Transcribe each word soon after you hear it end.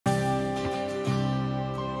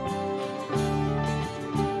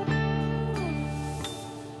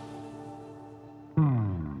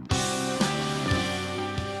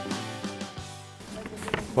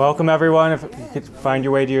Welcome everyone. If you could find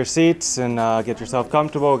your way to your seats and get yourself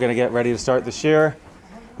comfortable, we're going to get ready to start the shir.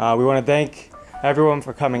 We want to thank everyone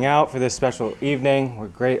for coming out for this special evening. We're a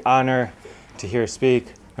great honor to hear speak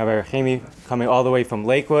Rabbi Rahimi coming all the way from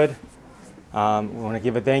Lakewood. We want to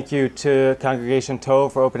give a thank you to Congregation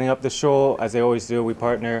Tov for opening up the shul. As they always do, we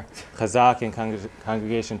partner Chazaq and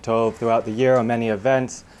Congregation Tov throughout the year on many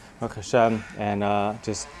events, Hashem, and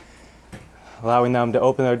just allowing them to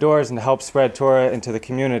open their doors and to help spread Torah into the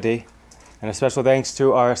community. And a special thanks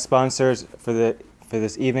to our sponsors for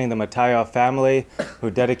this evening, the Mataya family,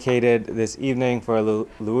 who dedicated this evening for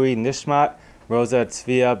Louis Nishmat, Rosa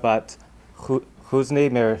Tzvia Bat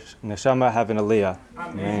Chuzni Mer Neshama Havin Aliyah.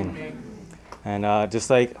 Amen. And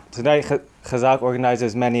just like tonight, Chazaq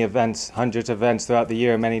organizes many events, hundreds of events throughout the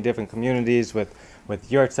year in many different communities with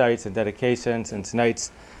yurtzites and dedications. And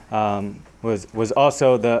tonight's was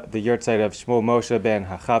also the yurtzeit of Shmuel Moshe ben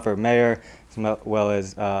Hachaver Meir, as well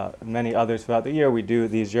as many others throughout the year. We do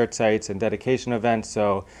these yurtzites and dedication events.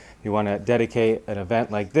 So if you want to dedicate an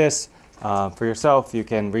event like this for yourself, you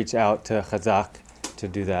can reach out to Chazaq to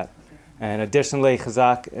do that. And additionally,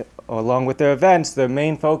 Chazaq, along with their events, their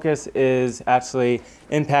main focus is actually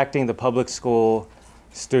impacting the public school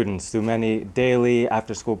students through many daily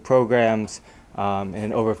after-school programs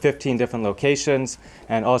in over 15 different locations,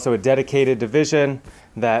 and also a dedicated division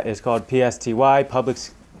that is called PSTY,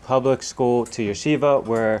 Public School to Yeshiva,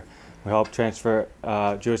 where we help transfer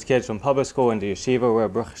Jewish kids from public school into yeshiva, where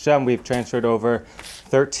Baruch Hashem, we've transferred over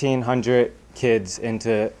 1,300 kids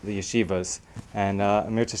into the yeshivas. And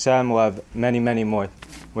Amir Hashem will have many, many more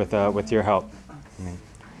with your help.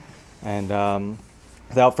 And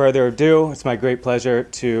without further ado, it's my great pleasure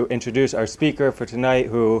to introduce our speaker for tonight,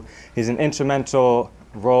 who is an instrumental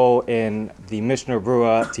role in the Mishnah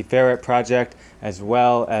Brura Tiferet project, as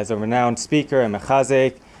well as a renowned speaker and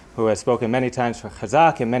mechazek who has spoken many times for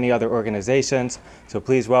Chazaq and many other organizations. So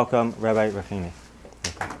please welcome Rabbi Rahimi.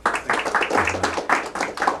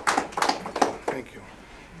 Thank you.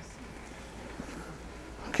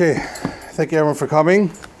 Okay, thank you everyone for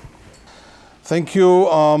coming. Thank you,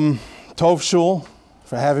 Tov Shul,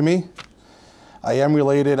 for having me. I am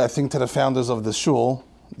related, I think, to the founders of the shul,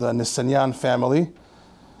 the Nisanyan family.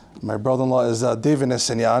 My brother-in-law is David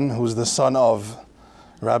Nisanyan, who's the son of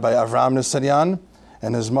Rabbi Avraham Nisanyan,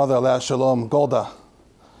 and his mother, Aleh Shalom, Golda.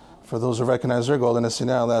 For those who recognize her, Golda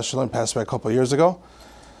Nisanyan, Aleh Shalom, passed away a couple of years ago.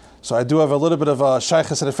 So I do have a little bit of a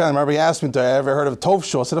shaykhus to the family. Remember, he asked me, "Do I ever heard of Tov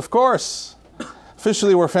Shul?" I said, "Of course.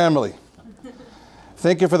 Officially, we're family."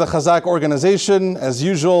 Thank you for the Chazaq organization. As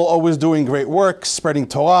usual, always doing great work, spreading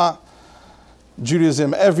Torah,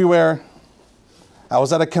 Judaism everywhere. I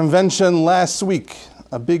was at a convention last week,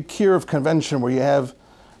 a big Kiruv convention where you have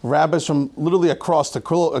rabbis from literally across the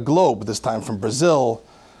globe, this time from Brazil,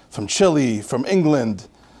 from Chile, from England,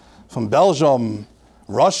 from Belgium,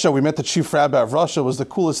 Russia. We met the chief rabbi of Russia. It was the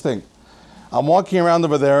coolest thing. I'm walking around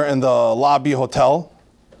over there in the lobby hotel,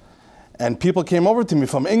 and people came over to me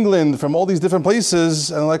from England, from all these different places,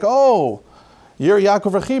 and they're like, "Oh, you're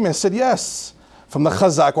Yaakov Rahimi?" I said, "Yes." "From the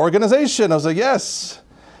Chazaq organization?" I was like, "Yes."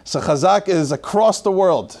 So Chazaq is across the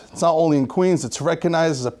world. It's not only in Queens, it's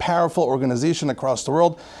recognized as a powerful organization across the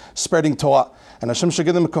world, spreading Torah. And Hashem should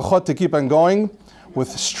give them a kochot to keep on going with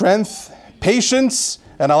strength, patience,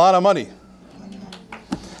 and a lot of money.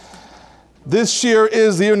 This shir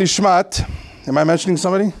is the Nishmat. Am I mentioning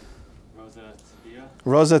somebody?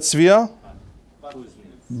 Rosa Tzvia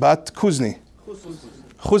Bat Kuzni.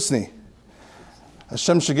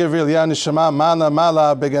 Hashem should give Yiliyah Nishama Mana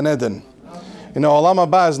Mala Began Eden. You know, Olam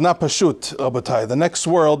Haba is not pashut, Rabotai. The next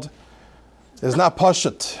world is not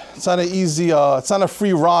pashut. It's not an easy, it's not a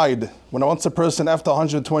free ride. When once a person after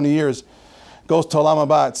 120 years goes to Olam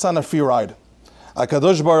Haba, it's not a free ride.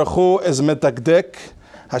 HaKadosh Baruch Hu is metakdek,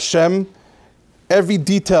 Hashem, every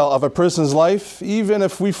detail of a person's life, even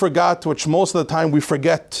if we forgot, which most of the time we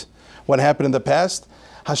forget what happened in the past,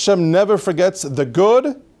 Hashem never forgets the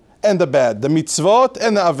good and the bad, the mitzvot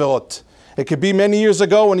and the averot. It could be many years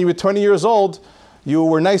ago when you were 20 years old, you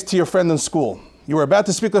were nice to your friend in school. You were about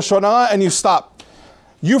to speak Lashon Hara and you stopped.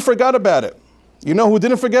 You forgot about it. You know who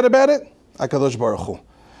didn't forget about it? HaKadosh Baruch Hu.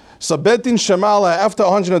 So Betin Shemala, after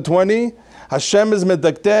 120, Hashem is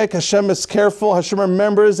medaktek, Hashem is careful, Hashem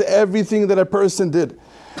remembers everything that a person did.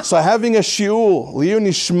 So having a shiur, liu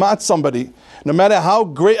nishmat somebody, no matter how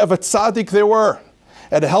great of a tzaddik they were,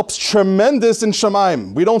 it helps tremendous in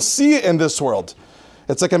Shemaim. We don't see it in this world.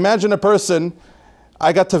 It's like, imagine a person,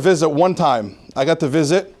 I got to visit one time, I got to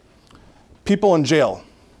visit people in jail,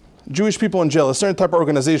 Jewish people in jail, a certain type of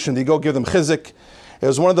organization, you go give them chizuk. It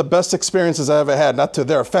was one of the best experiences I ever had, not to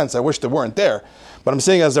their offense, I wish they weren't there. But I'm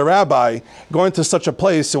saying as a rabbi, going to such a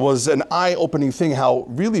place, it was an eye-opening thing how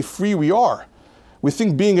really free we are. We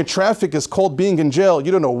think being in traffic is called being in jail.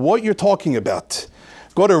 You don't know what you're talking about.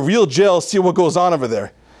 Go to real jail, see what goes on over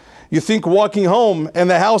there. You think walking home and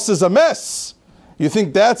the house is a mess. You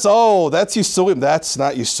think that's Yisurim. That's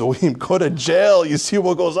not Yisurim. Go to jail. You see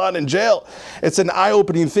what goes on in jail. It's an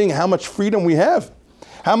eye-opening thing how much freedom we have.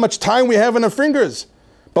 How much time we have in our fingers.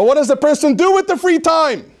 But what does the person do with the free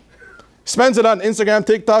time? Spends it on Instagram,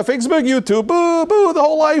 TikTok, Facebook, YouTube, the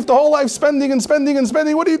whole life, spending and spending and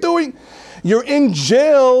spending. What are you doing? You're in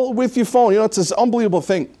jail with your phone. You know, it's this unbelievable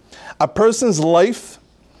thing. A person's life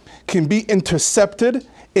can be intercepted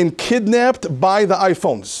and kidnapped by the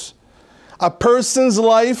iPhones. A person's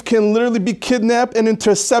life can literally be kidnapped and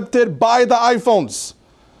intercepted by the iPhones.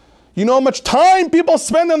 You know how much time people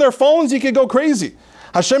spend on their phones? You could go crazy.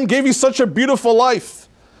 Hashem gave you such a beautiful life.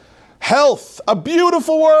 Health, a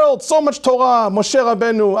beautiful world, so much Torah, Moshe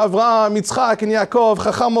Rabbeinu, Avraham, Yitzchak, and Yaakov,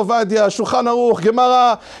 Chacham Ovadia, Shulchan Aruch,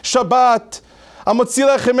 Gemara, Shabbat, Amotzi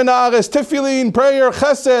Lechem min haaretz, Tefillin, prayer,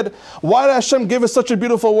 Chesed. Why did Hashem give us such a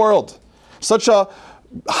beautiful world? Such a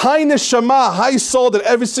high neshama, high soul that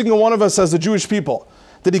every single one of us as the Jewish people.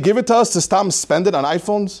 Did He give it to us to spend it on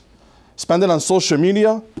iPhones? Spend it on social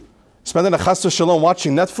media? Spend it on Chas v'Shalom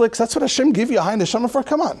watching Netflix? That's what Hashem gave you a high neshama for?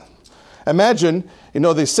 Come on. Imagine, you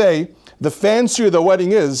know, they say, the fancier the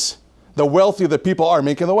wedding is, the wealthier the people are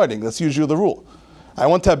making the wedding. That's usually the rule. I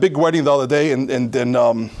went to a big wedding the other day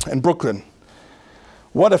in Brooklyn.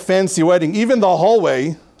 What a fancy wedding. Even the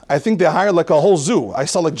hallway, I think they hired like a whole zoo. I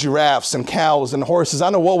saw like giraffes and cows and horses. I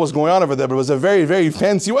don't know what was going on over there, but it was a very, very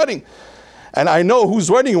fancy wedding. And I know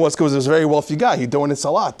whose wedding it was because it was a very wealthy guy. He donates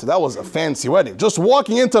a lot. That was a fancy wedding. Just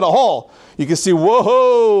walking into the hall, you can see,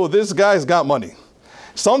 whoa, this guy's got money.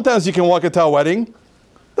 Sometimes you can walk into a wedding,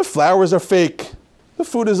 the flowers are fake, the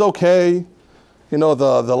food is okay, you know,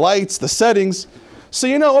 the lights, the settings. So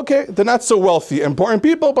you know, okay, they're not so wealthy. Important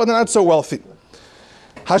people, but they're not so wealthy.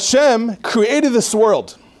 Hashem created this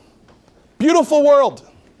world. Beautiful world.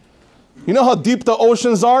 You know how deep the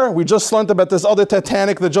oceans are? We just learned about this other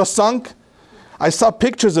Titanic that just sunk. I saw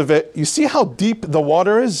pictures of it. You see how deep the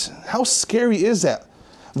water is? How scary is that?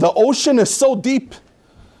 The ocean is so deep.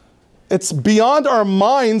 It's beyond our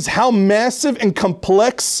minds how massive and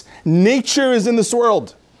complex nature is in this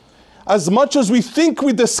world. As much as we think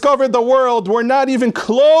we discovered the world, we're not even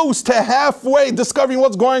close to halfway discovering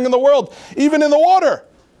what's going on in the world, even in the water.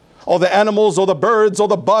 All the animals, all the birds, all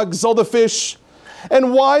the bugs, all the fish.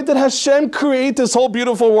 And why did Hashem create this whole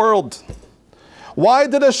beautiful world? Why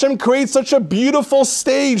did Hashem create such a beautiful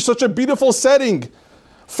stage, such a beautiful setting?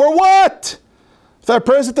 For what? For a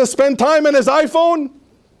person to spend time on his iPhone?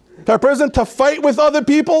 For a person to fight with other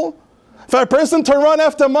people? For a person to run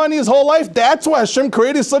after money his whole life? That's why Hashem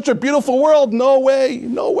created such a beautiful world? No way,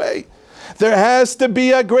 no way. There has to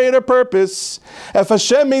be a greater purpose. If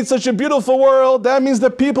Hashem made such a beautiful world, that means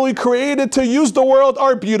the people He created to use the world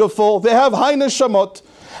are beautiful. They have high neshamot.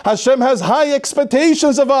 Hashem has high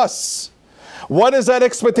expectations of us. What is that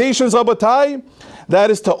expectations, Rabotai?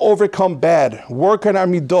 That is to overcome bad, work on our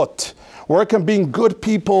midot, work on being good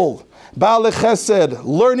people, Ba'al Chesed,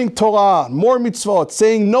 learning Torah, more mitzvot,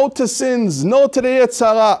 saying no to sins, no to the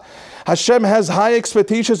Yetzer Hara. Hashem has high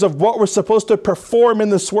expectations of what we're supposed to perform in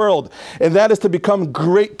this world, and that is to become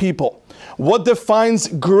great people. What defines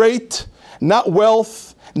great? Not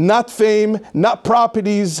wealth, not fame, not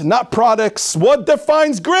properties, not products. What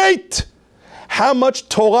defines great? How much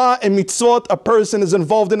Torah and mitzvot a person is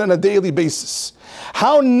involved in on a daily basis.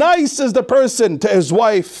 How nice is the person to his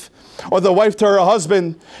wife, or the wife to her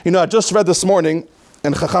husband. You know, I just read this morning,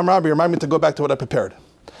 and Chacham Rabbi reminded me to go back to what I prepared.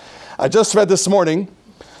 I just read this morning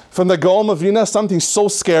from the Gaon of Vilna something so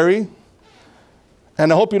scary,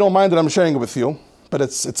 and I hope you don't mind that I'm sharing it with you, but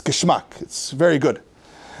it's geschmack. It's very good.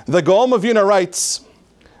 The Gaon of Vilna writes,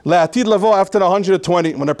 Le'atid lavo, after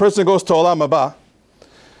 120, when a person goes to Olam Haba,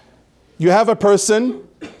 you have a person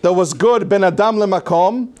that was good, ben adam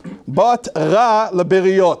lemakom, but ra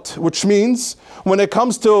leberiyot, which means when it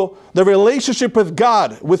comes to the relationship with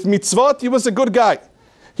God, with mitzvot, he was a good guy.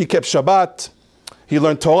 He kept Shabbat, he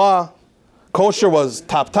learned Torah, kosher was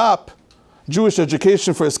top, Jewish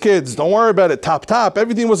education for his kids, don't worry about it, top,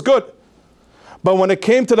 everything was good. But when it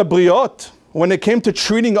came to the briyot, when it came to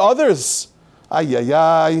treating others,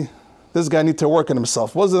 this guy needs to work on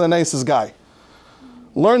himself. Wasn't the nicest guy.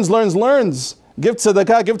 Learns. Give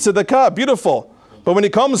tzedakah, beautiful. But when he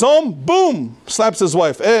comes home, boom, slaps his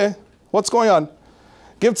wife. What's going on?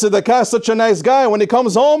 Give tzedakah, such a nice guy. When he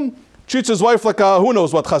comes home, treats his wife like a who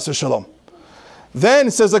knows what, chas v'shalom.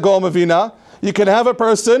 Then, says the Gaon of Vilna, you can have a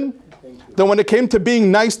person that when it came to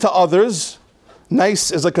being nice to others,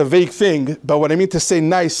 Nice is like a vague thing, but what I mean to say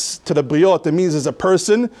nice to the briot, it means is a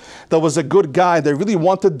person that was a good guy, that really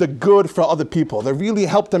wanted the good for other people, that really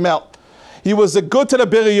helped them out. He was a good to the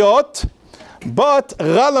briot, but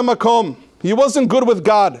ra lamakom. He wasn't good with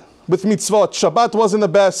God, with mitzvot. Shabbat wasn't the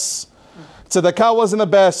best. Tzedakah wasn't the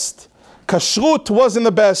best. Kashrut wasn't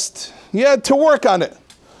the best. He had to work on it.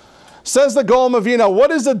 Says the Gaon Mavina,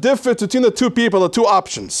 what is the difference between the two people, the two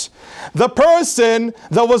options? The person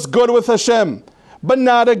that was good with Hashem, but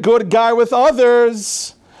not a good guy with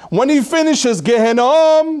others, when he finishes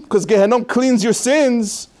Gehenom, because Gehenom cleans your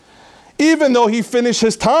sins, even though he finished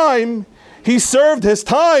his time, he served his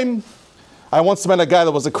time. I once met a guy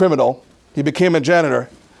that was a criminal. He became a janitor.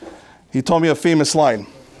 He told me a famous line.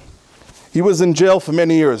 He was in jail for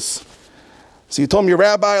many years. So he told me,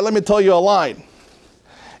 Rabbi, let me tell you a line.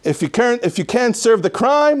 If you can't serve the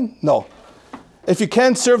crime, no. If you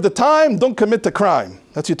can't serve the time, don't commit the crime.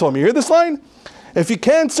 That's what he told me. You hear this line? If you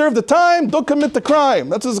can't serve the time, don't commit the crime.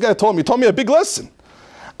 That's what this guy told me. He told me a big lesson.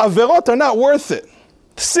 Averot are not worth it.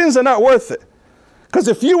 Sins are not worth it. Because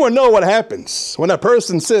if you would know what happens when a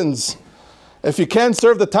person sins, if you can't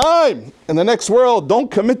serve the time in the next world, don't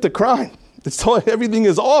commit the crime. It's everything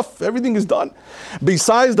is off. Everything is done.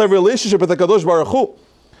 Besides the relationship with the Kadosh Baruch Hu,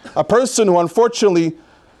 a person who unfortunately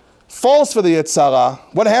falls for the Yetzirah,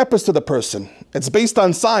 what happens to the person? It's based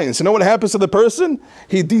on science. You know what happens to the person?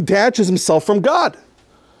 He detaches himself from God.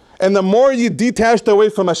 And the more you detach away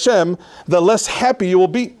from Hashem, the less happy you will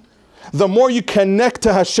be. The more you connect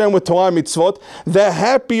to Hashem with Torah and mitzvot, the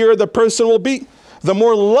happier the person will be. The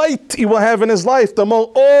more light he will have in his life, the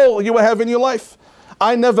more all you will have in your life.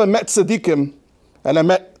 I never met tzaddikim, and I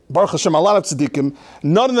met, Baruch Hashem, a lot of tzaddikim.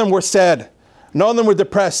 None of them were sad. None of them were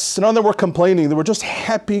depressed. None of them were complaining. They were just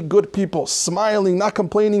happy, good people, smiling, not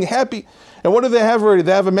complaining, happy. And what do they have already?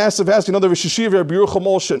 They have a massive house. You know, the Rosh Hashiva, Rabbi Yerucham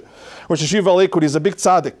Olshin, Rosh Hashiva Alekud, he's a big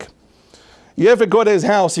tzaddik. You ever go to his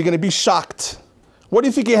house, you're going to be shocked. What do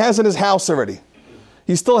you think he has in his house already?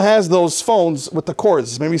 He still has those phones with the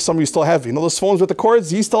cords. Maybe some of you still have. You know those phones with the cords?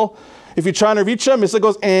 He still, if you're trying to reach him, it still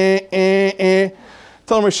goes,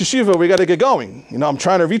 Tell him, Rosh Hashiva, we got to get going. You know, I'm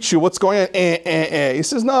trying to reach you. What's going on? He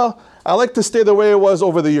says, no, I like to stay the way it was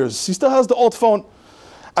over the years. He still has the old phone.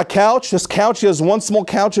 A couch, this couch, he has one small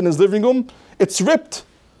couch in his living room. It's ripped.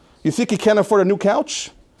 You think he can't afford a new couch?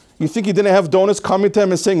 You think he didn't have donors coming to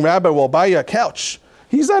him and saying, Rabbi, we'll buy you a couch?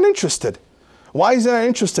 He's not interested. Why is he not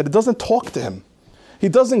interested? It doesn't talk to him. He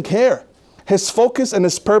doesn't care. His focus and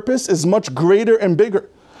his purpose is much greater and bigger.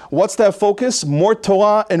 What's that focus? More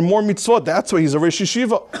Torah and more mitzvot. That's why he's a Rosh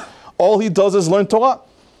Yeshiva. All he does is learn Torah.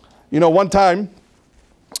 You know, one time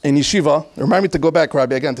in Yeshiva, remind me to go back,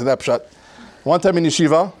 Rabbi, again to that pshat. One time in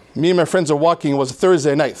Yeshiva, me and my friends are walking. It was a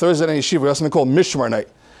Thursday night. Thursday night Yeshiva, we have something called Mishmar night,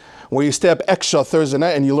 where you stay up extra Thursday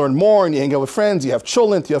night and you learn more and you hang out with friends, you have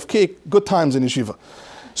cholent, you have cake, good times in Yeshiva.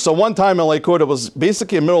 So one time in Lakewood, it was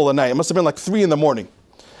basically in the middle of the night. It must have been like 3 in the morning.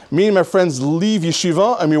 Me and my friends leave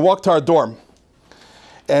Yeshiva and we walk to our dorm.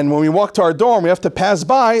 And when we walk to our dorm, we have to pass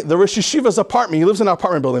by the Rosh Yeshiva's apartment. He lives in an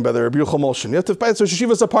apartment building by the Rabbi Yerucham Olshin. You have to pass Rosh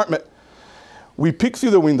Yeshiva's apartment. We peeked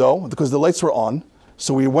through the window because the lights were on.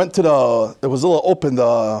 So we went to it was a little open,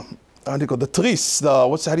 the tris,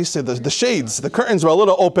 the shades, the curtains were a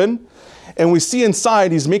little open. And we see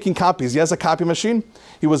inside, he's making copies. He has a copy machine.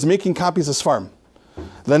 He was making copies as farm.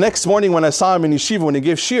 The next morning when I saw him in Yeshiva, when he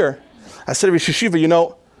gave shir, I said to Rosh Yeshiva, you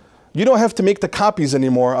know, you don't have to make the copies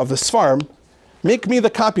anymore of this farm. Make me the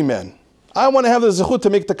copy man. I want to have the zechut to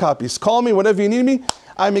make the copies. Call me whenever you need me,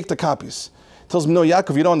 I make the copies. He tells me, no,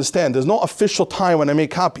 Yaakov, you don't understand. There's no official time when I make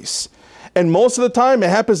copies. And most of the time, it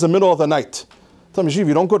happens in the middle of the night. I tell him,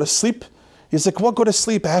 you don't go to sleep? He's like, what, go to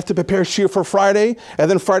sleep? I have to prepare shir for Friday, and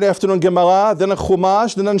then Friday afternoon Gemara, then a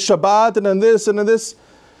Chumash, then on Shabbat, and then this, and then this.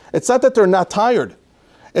 It's not that they're not tired.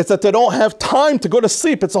 It's that they don't have time to go to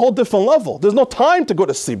sleep. It's a whole different level. There's no time to go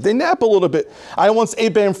to sleep. They nap a little bit. I once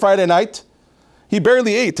ate by him Friday night. He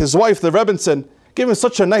barely ate. His wife, the Rebbitzin, gave him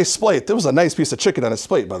such a nice plate. There was a nice piece of chicken on his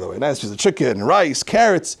plate, by the way. Nice piece of chicken, rice,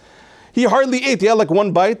 carrots. He hardly ate. He had like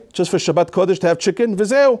one bite just for Shabbat Kodesh to have chicken.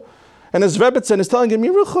 Vizeo. And his Rebbitzin is telling him,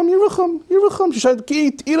 Yerucham, Yerucham, Yerucham. You should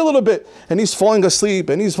eat a little bit. And he's falling asleep,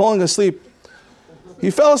 and he's falling asleep.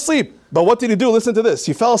 He fell asleep. But what did he do? Listen to this.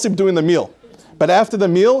 He fell asleep doing the meal. But after the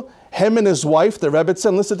meal, him and his wife, the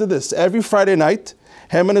Rebbitzin, listen to this. Every Friday night,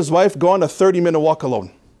 him and his wife go on a 30-minute walk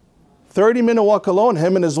alone. 30-minute walk alone,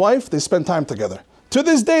 him and his wife, they spend time together. To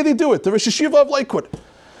this day, they do it. The Rosh Yeshiva of Lakewood.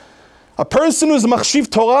 A person who's machshiv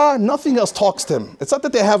Torah, nothing else talks to him. It's not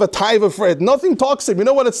that they have a taiva for it. Nothing talks to him. You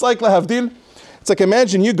know what it's like, lahavdil? It's like,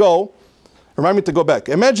 imagine you go, remind me to go back.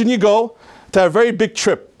 Imagine you go to a very big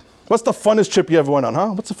trip. What's the funnest trip you ever went on, huh?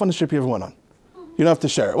 What's the funnest trip you ever went on? You don't have to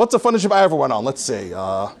share it. What's the funnest trip I ever went on? Let's see.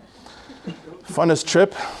 Funnest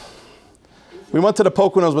trip. We went to the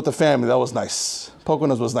Poconos with the family. That was nice.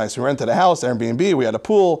 Poconos was nice. We rented a house, Airbnb. We had a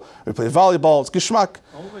pool. We played volleyball. It's geschmack.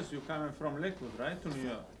 Always you coming from Lakewood, right, to New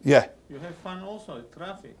York? Yeah. You have fun also,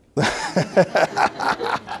 traffic.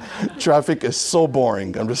 Traffic is so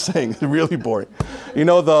boring. I'm just saying, it's really boring. You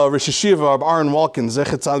know, the Rosh Hashiva, Aaron Walken,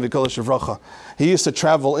 Zechet Tzad V'Kol Shivracha, he used to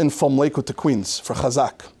travel in from Lakewood to Queens for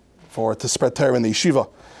Chazaq, to spread Torah in the yeshiva.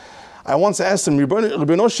 I once asked him,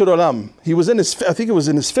 Ribono Shel Olam, he was in his, I think it was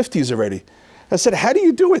in his 50s already. I said, how do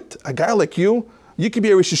you do it? A guy like you could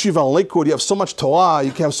be a Rosh Hashiva on Lakewood, you have so much Torah,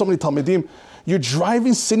 you can have so many Talmidim. You're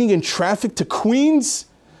driving, sitting in traffic to Queens?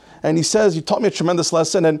 And he says, you taught me a tremendous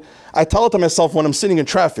lesson. And I tell it to myself when I'm sitting in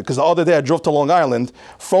traffic, because the other day I drove to Long Island.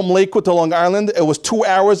 From Lakewood to Long Island, it was 2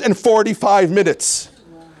 hours and 45 minutes.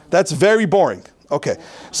 That's very boring. Okay.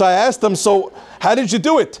 So I asked him, so how did you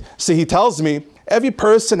do it? So he tells me, every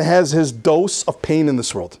person has his dose of pain in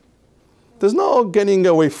this world. There's no getting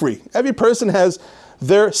away free. Every person has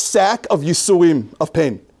their sack of yisuim, of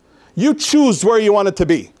pain. You choose where you want it to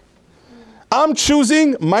be. I'm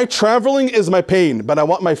choosing my traveling is my pain, but I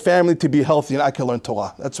want my family to be healthy and I can learn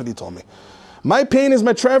Torah. That's what he told me. My pain is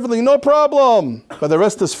my traveling, no problem, but the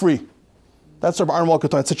rest is free. That's what Aaron Walker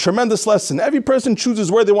told me. It's a tremendous lesson. Every person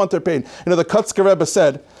chooses where they want their pain. You know, the Chazaq Rebbe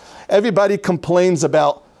said, everybody complains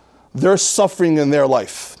about their suffering in their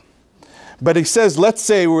life. But he says, let's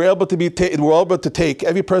say we're able to take,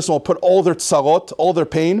 every person will put all their tzarot, all their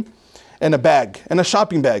pain, in a bag, in a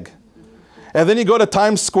shopping bag. And then you go to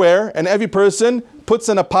Times Square, and every person puts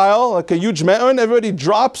in a pile, like a huge me'un, everybody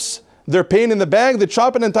drops their pain in the bag, they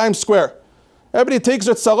chop it in Times Square. Everybody takes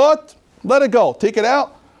their tzarot, let it go, take it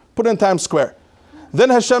out, put it in Times Square. Then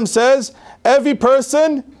Hashem says, every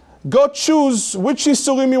person, go choose which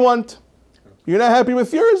yisurim you want. You're not happy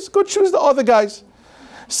with yours? Go choose the other guys.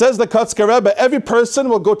 Says the Chazaq Rebbe, every person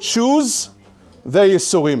will go choose their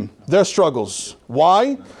yisurim, their struggles.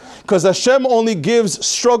 Why? Because Hashem only gives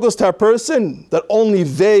struggles to a person that only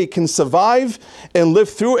they can survive and live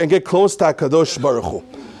through and get close to HaKadosh Baruch Hu.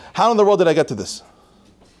 How in the world did I get to this?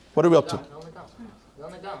 What are we up to?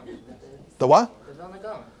 The what?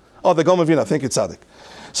 Oh, the Gom Avina. Thank you, Tzaddik.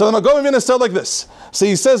 So the Gom Avina said like this. So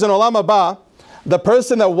he says in Olam Haba, the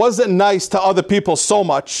person that wasn't nice to other people so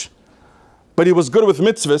much, but he was good with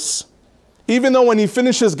mitzvahs, even though when he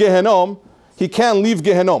finishes Gehenom, he can't leave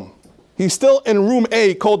Gehenom. He's still in room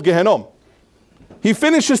A called Gehenom. He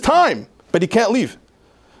finished his time, but he can't leave.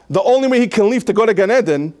 The only way he can leave to go to Gan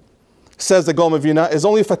Eden, says the Gom Avina, is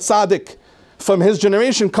only if a tzaddik from his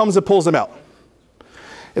generation comes and pulls him out.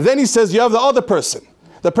 And then he says, you have the other person,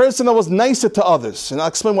 the person that was nicer to others. And I'll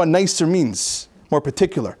explain what nicer means, more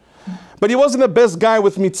particular. But he wasn't the best guy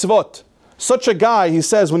with mitzvot. Such a guy, he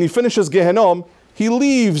says, when he finishes Gehenom, he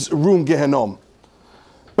leaves room Gehenom.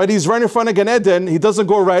 But he's right in front of Gan Eden, he doesn't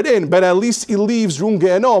go right in, but at least he leaves room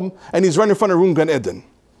Gehenom, and he's right in front of room Gan Eden.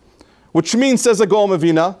 Which means, says the Gom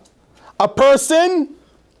Avina, a person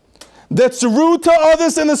that's rude to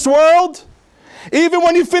others in this world, even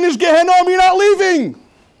when you finish Gehenom, you're not leaving.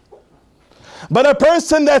 But a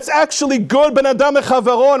person that's actually good, ben adam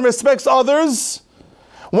echavero, and respects others,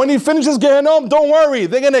 when he finishes Gehenom, don't worry,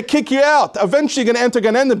 they're going to kick you out. Eventually you're going to enter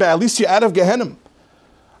Gan Eden, but at least you're out of Gehenom.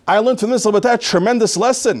 I learned from this a tremendous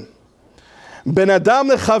lesson. Ben adam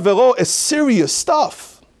lechavero is serious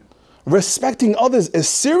stuff. Respecting others is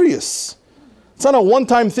serious. It's not a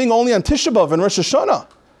one-time thing only on Tisha B'Av and Rosh Hashanah.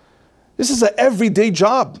 This is an everyday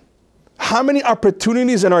job. How many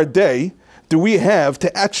opportunities in our day do we have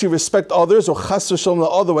to actually respect others, or chas v'shalom the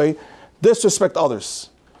other way, disrespect others?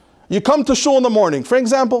 You come to shul in the morning. For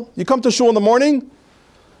example, you come to shul in the morning,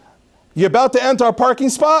 you're about to enter a parking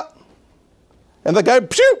spot, and the guy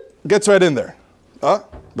gets right in there.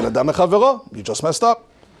 Ben adam lechavero, you just messed up.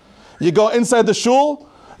 You go inside the shul,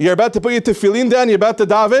 you're about to put your tefillin down, you're about to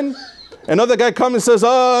daven, another guy comes and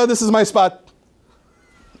says, this is my spot.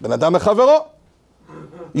 Ben adam lechavero.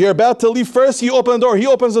 You're about to leave first, you open the door, he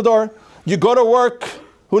opens the door. You go to work,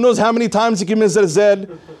 who knows how many times you can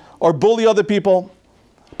mizerzel or bully other people.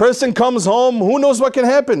 Person comes home, who knows what can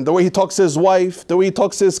happen? The way he talks to his wife, the way he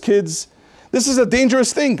talks to his kids. This is a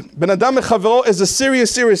dangerous thing. Ben adam echavero is a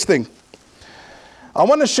serious, serious thing. I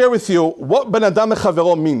want to share with you what ben adam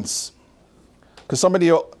echavero means. Because somebody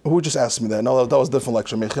who just asked me that, no, that was a different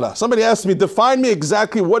lecture. Somebody asked me, define me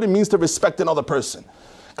exactly what it means to respect another person.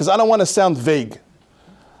 Because I don't want to sound vague.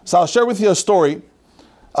 So I'll share with you a story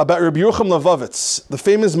about Rabbi Yerucham Levovitz, the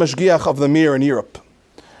famous mashgiach of the Mir in Europe.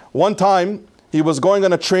 One time, he was going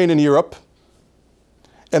on a train in Europe,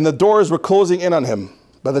 and the doors were closing in on him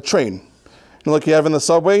by the train. You know, like you have in the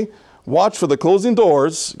subway, Watch for the closing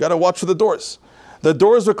doors. Got to watch for the doors. The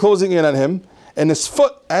doors were closing in on him, and his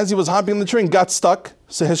foot, as he was hopping in the train, got stuck,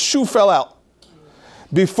 so his shoe fell out.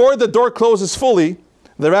 Before the door closes fully,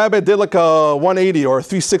 the rabbi did like a 180 or a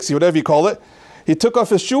 360, whatever you call it. He took off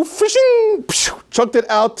his shoe, fishing, chucked it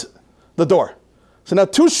out the door. So now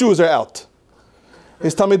 2 shoes are out.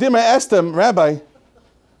 His Talmidim, I asked him, Rabbi,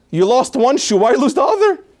 you lost 1 shoe, why you lose the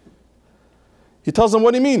other? He tells them,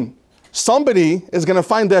 what do you mean? Somebody is going to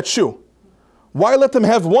find that shoe. Why let them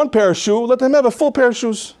have 1 pair of shoes? Let them have a full pair of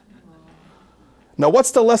shoes. Now,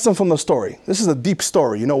 what's the lesson from the story? This is a deep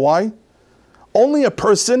story. You know why? Only a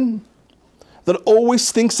person that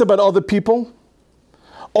always thinks about other people,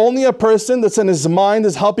 only a person that's in his mind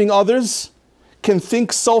is helping others, can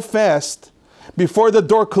think so fast before the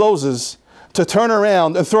door closes to turn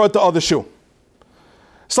around and throw out the other shoe.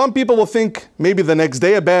 Some people will think maybe the next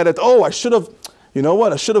day about it. Oh, I should have, you know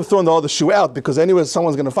what? I should have thrown the other shoe out because anyway,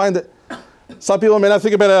 someone's going to find it. Some people may not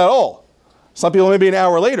think about it at all. Some people maybe an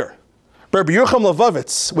hour later. But Rabbi Yochanan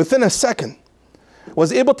Levovitz, within a second,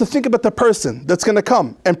 was able to think about the person that's going to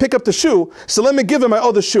come and pick up the shoe, so let me give him my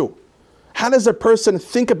other shoe. How does a person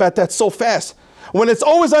think about that so fast? When it's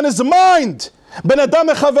always on his mind, ben adam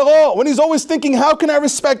echavero, when he's always thinking, how can I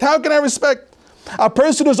respect, how can I respect? A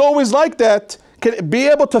person who's always like that can be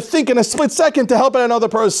able to think in a split second to help another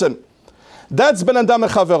person. That's ben adam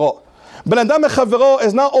echavero. Ben adam echavero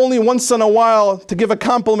is not only once in a while to give a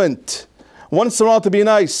compliment, once in a while to be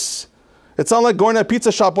nice. It's not like going to a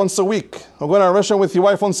pizza shop once a week or going to a restaurant with your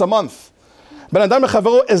wife once a month. Ben Adam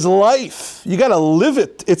Echavero is life. You got to live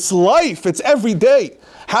it. It's life. It's every day.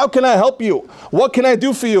 How can I help you? What can I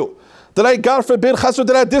do for you? Did I, God forbid,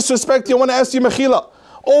 did I disrespect you? I want to ask you mechila.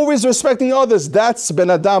 Always respecting others. That's Ben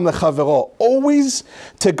Adam Echavero. Always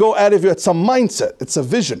to go out of your, it's a mindset. It's a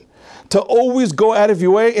vision. To always go out of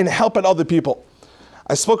your way and help out other people.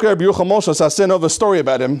 I spoke to Rabbi Yehuda Moshe, so I sent over a story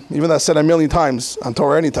about him, even though I said a million times on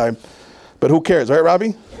Torah anytime. But who cares, right,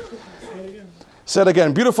 Rabbi? Said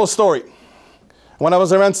again, beautiful story. When I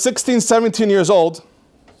was around 16, 17 years old,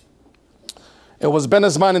 it was Ben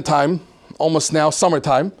Azman time, almost now,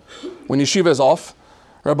 summertime, when yeshiva is off.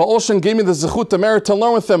 Rabbi Olshan gave me the zechut, the merit to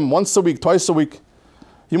learn with him once a week, twice a week.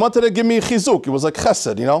 He wanted to give me chizuk. It was like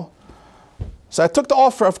chesed, you know. So I took the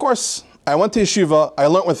offer, of course. I went to yeshiva, I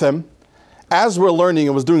learned with him. As we're learning,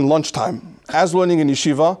 it was during lunchtime. As we're learning in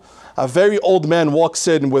yeshiva, a very old man walks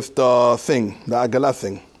in with the thing, the agala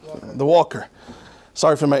thing, the walker.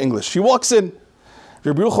 Sorry for my English. He walks in.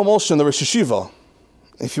 Rabbi Yehuda Moshe, the Rosh Yeshiva.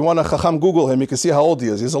 If you want to chacham Google him, you can see how old he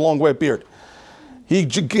is. He has a long white beard. He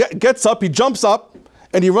gets up, he jumps up,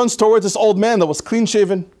 and he runs towards this old man that was clean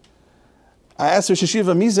shaven. I asked Rosh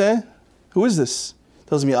Yeshiva, Mizeh, who is this? He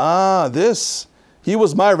tells me, this. He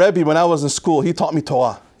was my Rebbe when I was in school. He taught me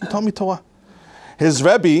Torah. He taught me Torah. His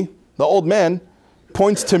Rebbe, the old man,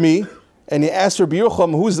 points to me and he asks Rabbi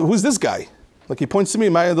Yochanan, who's this guy? Like he points to me,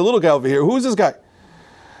 the little guy over here, who's this guy?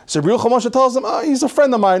 So Rabbi Yochanan tells him, he's a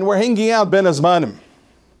friend of mine, we're hanging out Ben Azmanim.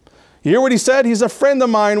 You hear what he said? He's a friend of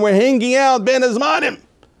mine, we're hanging out Ben Azmanim.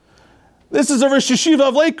 This is a Rosh Yeshiva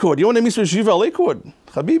of Lakewood. You want to meet Rosh Yeshiva of Lakewood?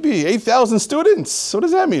 Habibi, 8,000 students. What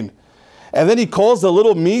does that mean? And then he calls the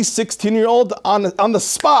little me, 16-year-old, on the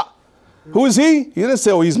spot. Who is he? He didn't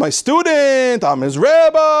say, he's my student, I'm his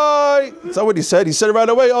rabbi. That's not what he said. He said right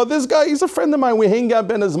away, this guy, he's a friend of mine. We hang out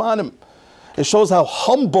Ben Azmanim. It shows how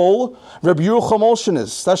humble Rabbi Yehuda Moshe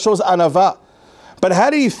is. That shows anava. But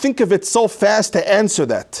how do you think of it so fast to answer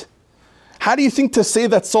that? How do you think to say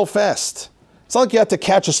that so fast? It's not like you had to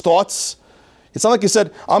catch his thoughts. It's not like you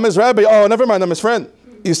said, I'm his rabbi. Oh, never mind, I'm his friend.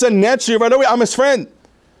 You said naturally right away, I'm his friend.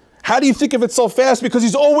 How do you think of it so fast? Because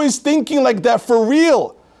he's always thinking like that for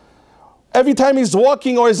real. Every time he's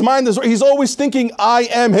walking or his mind is, he's always thinking, I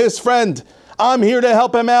am his friend. I'm here to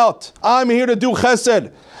help him out. I'm here to do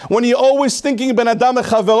chesed. When you're always thinking ben adam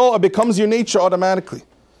echavero, it becomes your nature automatically.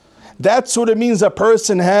 That's what it means a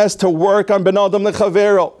person has to work on ben adam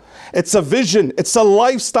echavero. It's a vision. It's a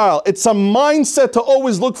lifestyle. It's a mindset to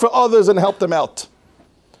always look for others and help them out.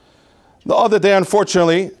 The other day,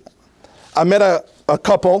 unfortunately, I met a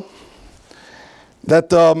couple that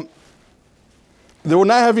they were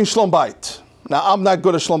not having shlom bayit. Now, I'm not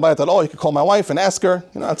good at shlom bayit at all. You could call my wife and ask her.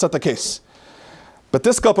 That's not the case. But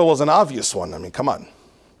this couple was an obvious one. I mean, come on.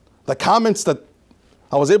 The comments that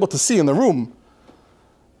I was able to see in the room,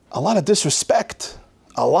 a lot of disrespect.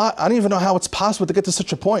 I don't even know how it's possible to get to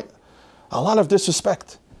such a point. A lot of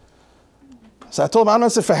disrespect. So I told him, I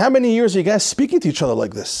said, for how many years are you guys speaking to each other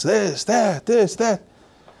like this? This, that.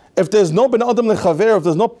 If there's no ben adam lechaver, if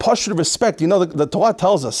there's no pashut respect, the Torah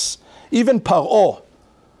tells us, even Paro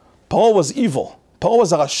was evil. Paro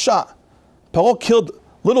was a rasha. Paro killed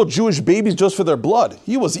little Jewish babies just for their blood.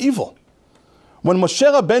 He was evil. When Moshe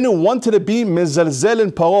Rabbeinu wanted to be mezalzel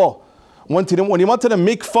in Paro, when he wanted to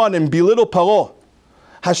make fun and belittle Paro,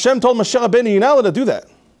 Hashem told Moshe Rabbeinu, you're not allowed to do that.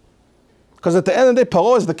 Because at the end of the day,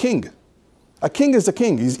 Paro is the king. A king is a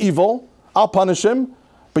king. He's evil. I'll punish him.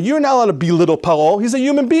 But you're not allowed to belittle Paro. He's a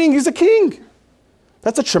human being. He's a king.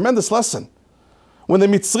 That's a tremendous lesson. When the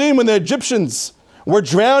Mitzrim, when the Egyptians were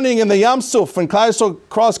drowning in the Yam Suf, when Klal Yisrael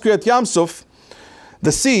crossed Kriyat Yam Suf,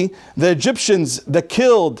 the sea, the Egyptians that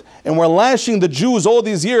killed and were lashing the Jews all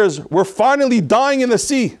these years were finally dying in the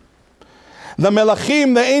sea. The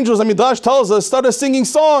Melachim, the angels, the Midrash tells us, started singing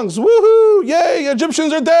songs. Woohoo! Yay!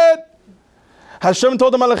 Egyptians are dead! Hashem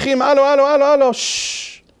told the Melachim, alo,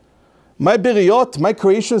 shh. My biriyot, my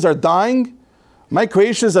creations are dying. My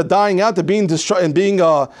creations are dying out, they're being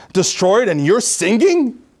destroyed, and you're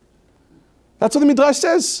singing? That's what the Midrash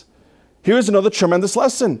says. Here's another tremendous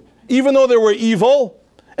lesson. Even though they were evil,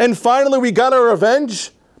 and finally we got our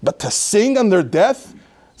revenge, but to sing on their death,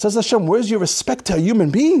 says Hashem, where's your respect to a human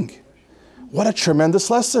being? What a tremendous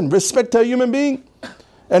lesson. Respect to a human being.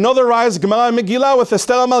 Another rise, Gemara Megillah with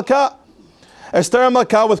Esther HaMalkah. Esther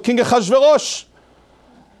HaMalkah with King Achashverosh.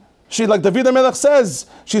 She, like David HaMelech says,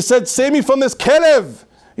 she said, save me from this kelev.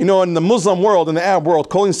 You know, in the Muslim world, in the Arab world,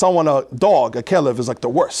 calling someone a dog, a kelev, is like the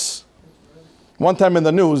worst. One time in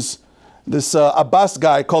the news, this Abbas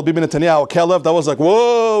guy called Bibi Netanyahu a kelev. That was like,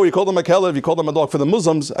 whoa, he called him a kelev, he called him a dog. For the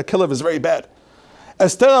Muslims, a kelev is very bad.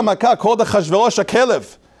 Esther HaMalkah called Achashverosh a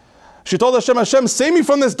kelev. She told Hashem, save me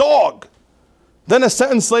from this dog. Then a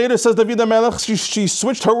sentence later, says David HaMelech, she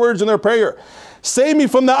switched her words in her prayer. Save me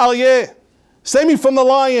from the aryeh. Save me from the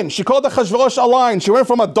lion. She called Achashverosh a lion. She went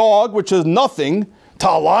from a dog, which is nothing, to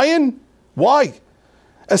a lion? Why?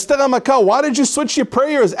 Esther HaMalkah, why did you switch your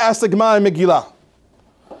prayers? Asked the Gemara in Megillah.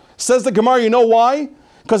 Says the Gemara, you know why?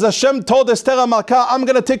 Because Hashem told Esther HaMalkah, I'm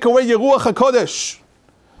going to take away your Ruach HaKodesh.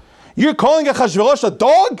 You're calling Achashverosh a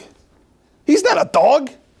dog? He's not a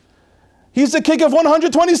dog. He's the king of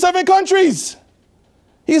 127 countries.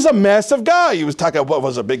 He's a massive guy. He was talking about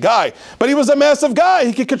was a big guy, but he was a massive guy.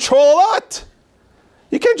 He could control a lot.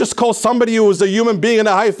 You can't just call somebody who is a human being and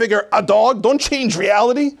a high figure a dog. Don't change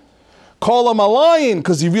reality. Call him a lion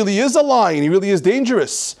because he really is a lion. He really is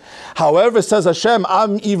dangerous. However, says Hashem,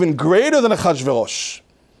 I'm even greater than Achashverosh.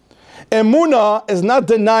 Emunah is not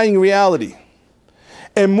denying reality.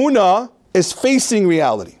 Emunah is facing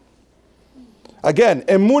reality. Again,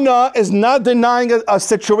 emunah is not denying a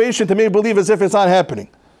situation to make believe as if it's not happening.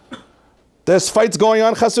 There's fights going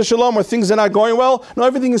on, chas v'shalom, or things are not going well. No,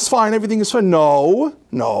 everything is fine, everything is fine.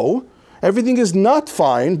 No. Everything is not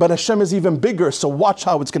fine, but Hashem is even bigger, so watch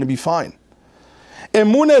how it's going to be fine.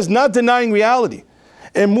 Emunah is not denying reality.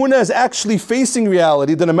 Emunah is actually facing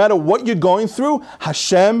reality that no matter what you're going through,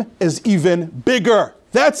 Hashem is even bigger.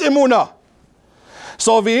 That's emunah.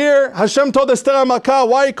 So over here, Hashem told Esther HaMalkah,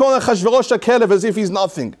 why are you calling Achashverosh a kelev as if he's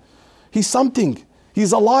nothing? He's something.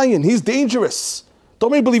 He's a lion. He's dangerous.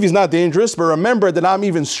 Don't make believe he's not dangerous, but remember that I'm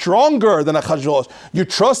even stronger than Achashverosh. You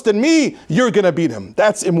trust in me, you're going to beat him.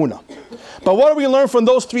 That's emunah. But what do we learn from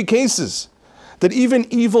those three cases? That even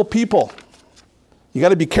evil people, you got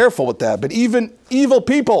to be careful with that, but even evil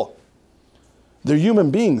people, they're human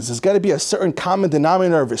beings. There's got to be a certain common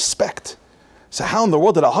denominator of respect. So how in the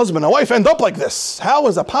world did a husband and wife end up like this? How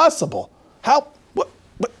is it possible?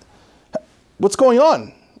 What's going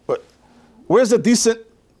on? Where's the decent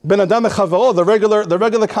ben adam lechavaro, the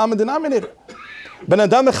regular common denominator? Ben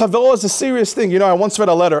adam lechavaro is a serious thing. You know, I once read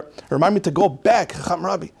a letter. Remind me to go back. Chacham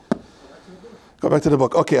Rabbi. Go back to the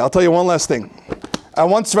book. Okay, I'll tell you one last thing. I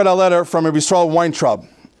once read a letter from Rabbi Yisrael Weintraub,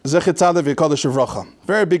 Zechet Tzaddik v'Kodesh Uvracha.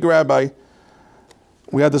 Very big rabbi.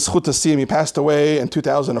 We had the zchut to see him. He passed away in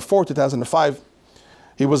 2004, 2005.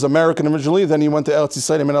 He was American originally. Then he went to Eretz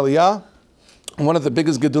Yisrael in Aliyah. One of the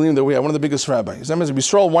biggest gedulim that we have. One of the biggest rabbis. His name is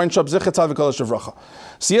Yisrael Weintraub, Zechet Tzaddik v'Kodesh Uvracha.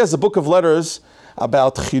 So he has a book of letters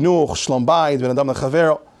about chinuch, shlom bayit, ben adam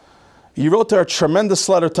lechaver. He wrote a tremendous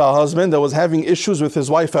letter to a husband that was having issues with his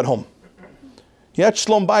wife at home. He had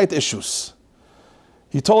shlom bayit issues.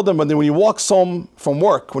 He told them when he walks home from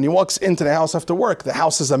work, when he walks into the house after work, the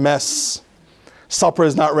house is a mess. Supper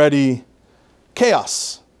is not ready.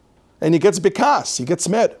 Chaos. And he gets bikas. He gets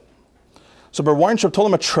mad. So Bar Weintraub told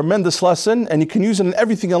him a tremendous lesson, and you can use it in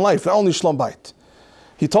everything in life, not only shlom bayit.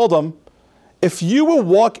 He told him, if you will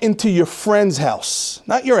walk into your friend's house,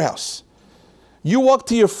 not your house, you walk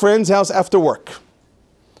to your friend's house after work,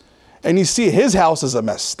 and you see his house is a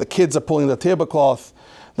mess. The kids are pulling the tablecloth.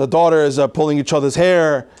 The daughters are pulling each other's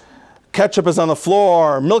hair. Ketchup is on the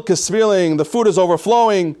floor. Milk is spilling. The food is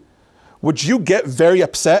overflowing. Would you get very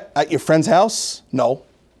upset at your friend's house? No.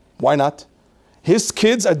 Why not? His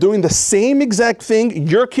kids are doing the same exact thing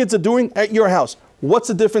your kids are doing at your house. What's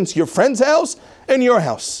the difference? Your friend's house and your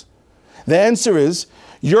house. The answer is,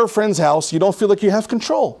 your friend's house, you don't feel like you have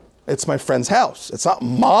control. It's my friend's house. It's not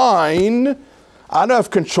mine. I don't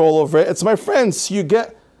have control over it. It's my friend's. You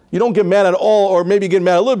don't get mad at all, or maybe get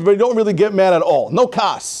mad a little bit, but you don't really get mad at all. No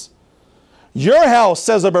kas. Your house,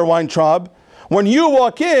 says Rabbi Weintraub, when you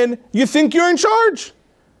walk in, you think you're in charge.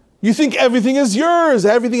 You think everything is yours.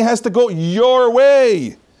 Everything has to go your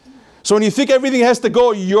way. So when you think everything has to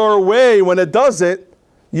go your way, when it does it,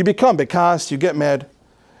 you become bekas, you get mad.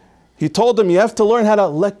 He told them, you have to learn how to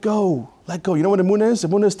let go. Let go. You know what emunah is?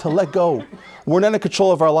 Emunah is to let go. We're not in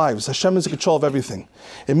control of our lives. Hashem is in control of everything.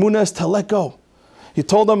 Emunah is to let go. He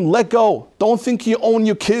told them, let go. Don't think you own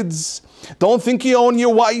your kids. Don't think you own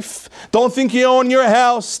your wife. Don't think you own your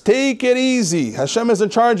house. Take it easy. Hashem is in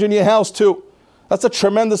charge in your house too. That's a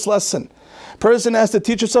tremendous lesson. Person has to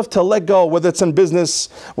teach yourself to let go, whether it's in business,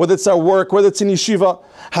 whether it's at work, whether it's in yeshiva.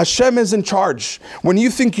 Hashem is in charge. When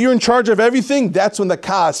you think you're in charge of everything, that's when the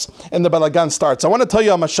kas and the balagan starts. I want to tell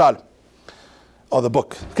you a mashal. Oh, the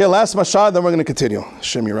book. Okay, last mashal, then we're going to continue.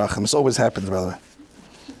 Hashem Yirachem. This always happens, by the way.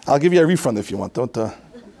 I'll give you a refund if you want. Don't. I'll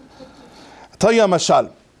tell you a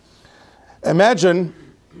mashal. Imagine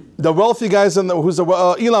the wealthy guys who's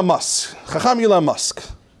Elon Musk. Chacham Elon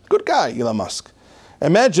Musk. Good guy, Elon Musk.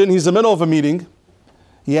 Imagine he's in the middle of a meeting.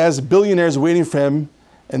 He has billionaires waiting for him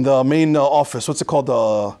in the main office. What's it called?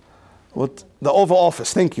 The Oval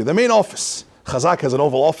Office. Thank you. The main office. Chazaq has an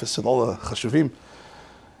Oval Office with all the chashuvim.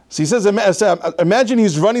 So he says, imagine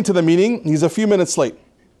he's running to the meeting. He's a few minutes late.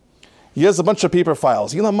 He has a bunch of paper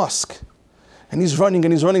files. Elon Musk. And he's running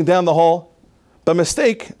down the hall. By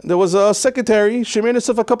mistake, there was a secretary. She made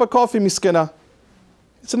herself a cup of coffee, miskena.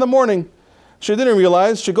 It's in the morning. She didn't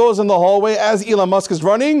realize. She goes in the hallway as Elon Musk is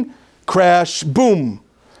running. Crash. Boom.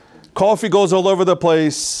 Coffee goes all over the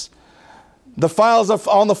place. The files are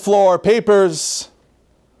on the floor. Papers.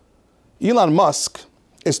 Elon Musk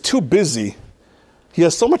is too busy. He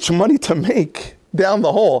has so much money to make down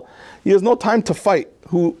the hall. He has no time to fight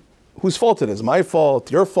whose fault it is. My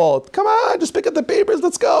fault, your fault. Come on, just pick up the papers.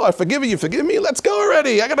 Let's go. I forgive you. You forgive me. Let's go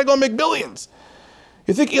already. I got to go make billions.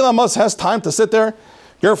 You think Elon Musk has time to sit there?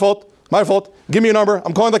 Your fault. My fault. Give me your number.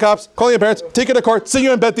 I'm calling the cops. Calling your parents. Take you to court. See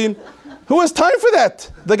you in Betin. Who has time for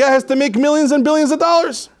that? The guy has to make millions and billions of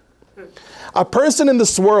dollars. A person in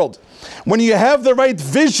this world, when you have the right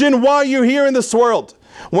vision why you're here in this world,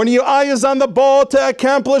 when your eye is on the ball to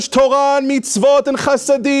accomplish Torah and mitzvot and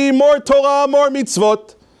chasadim, more Torah, more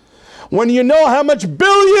mitzvot, when you know how much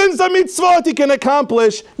billions of mitzvot you can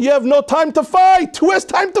accomplish, you have no time to fight. Who has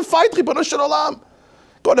time to fight? Ribono shel olam.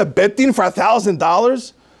 Go to Betin for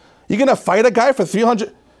 $1,000? You're going to fight a guy for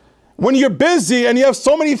 300? When you're busy and you have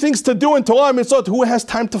so many things to do in Torah and mitzvot, who has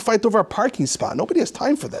time to fight over a parking spot? Nobody has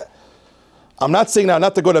time for that. I'm not saying now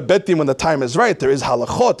not to go to Betin when the time is right. There is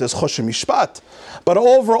halachot, there's choshen mishpat. But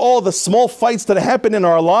overall, the small fights that happen in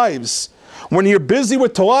our lives, when you're busy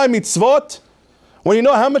with Torah and mitzvot, when you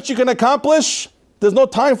know how much you can accomplish, there's no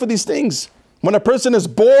time for these things. When a person is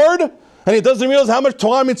bored and he doesn't realize how much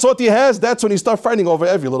Torah and mitzvot he has, that's when you start fighting over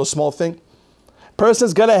every little small thing.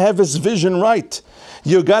 Person's got to have his vision right.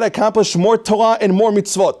 You got to accomplish more Torah and more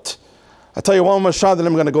mitzvot. I'll tell you one more shot, then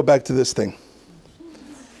I'm going to go back to this thing.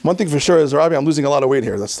 One thing for sure is, Rabbi, I'm losing a lot of weight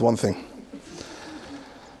here. That's the one thing.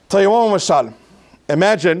 I'll tell you one more shot.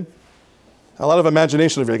 Imagine, a lot of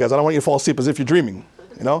imagination over here, guys. I don't want you to fall asleep as if you're dreaming,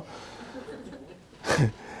 you know?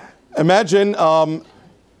 Imagine the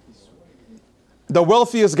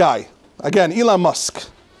wealthiest guy. Again, Elon Musk.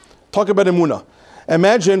 Talk about emunah.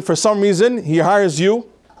 Imagine for some reason he hires you.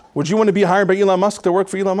 Would you want to be hired by Elon Musk to work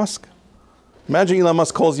for Elon Musk? Imagine Elon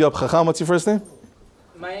Musk calls you up. Chacham, what's your first name?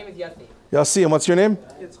 My name is Yassi. Yassi, and what's your name?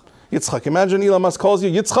 Yitzchak. Yitzchak. Imagine Elon Musk calls you.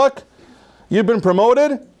 Yitzchak, you've been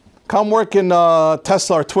promoted. Come work in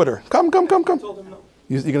Tesla or Twitter. Come. I told him no.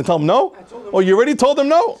 You're going to tell him no? I told him Oh, you already told him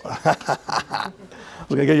no? I was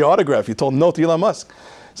going to get your autograph. You told no to Elon Musk.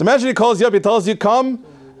 So imagine he calls you up. He tells you, come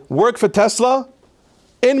work for Tesla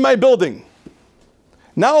in my building.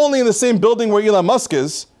 Not only in the same building where Elon Musk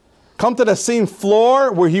is, come to the same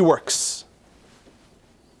floor where he works.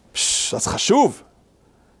 Psh, that's chashuv.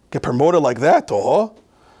 Get promoted like that, oh.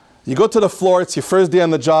 You go to the floor, it's your first day on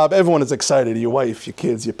the job, everyone is excited, your wife, your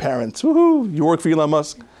kids, your parents, woohoo, you work for Elon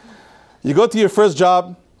Musk. You go to your first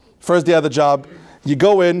job, first day of the job, you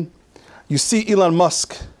go in, you see Elon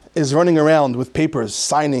Musk is running around with papers,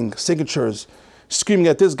 signing, signatures, screaming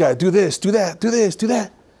at this guy, do this, do that, do this, do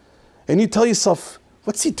that. And you tell yourself,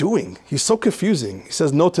 what's he doing? He's so confusing. He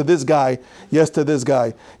says no to this guy, yes to this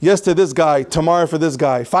guy, yes to this guy, tomorrow for this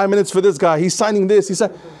guy, 5 minutes for this guy, he's signing this, he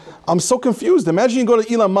said, I'm so confused. Imagine you go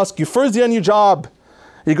to Elon Musk, you first day on your job.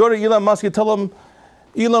 You go to Elon Musk, you tell him,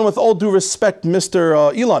 Elon, with all due respect,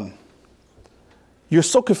 Mr. Elon, you're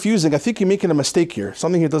so confusing. I think you're making a mistake here.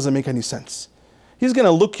 Something here doesn't make any sense. He's going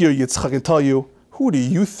to look you, Yitzchak, and tell you, who do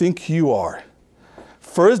you think you are?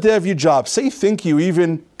 First day of your job. Say you think you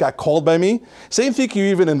even got called by me. Say you think you're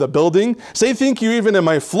even in the building. Say you think you're even in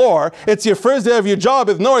my floor. It's your first day of your job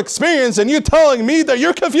with no experience, and you're telling me that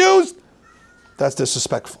you're confused? That's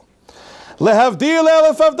disrespectful. Lehavdil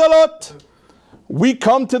elef avdalot. We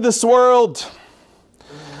come to this world.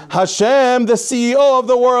 Hashem, the CEO of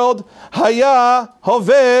the world, Haya,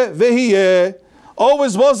 Hoveh, Vehiyeh,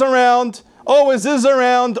 always was around, always is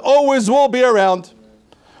around, always will be around.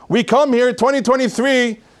 We come here,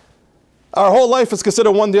 2023, our whole life is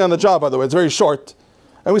considered one day on the job, by the way, it's very short.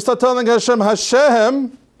 And we start telling Hashem,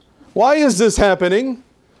 Hashem, why is this happening?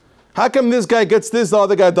 How come this guy gets this, the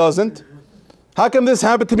other guy doesn't? How come this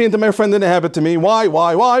happened to me and to my friend didn't happen to me? Why?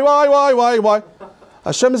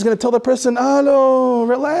 Hashem is going to tell the person, hello,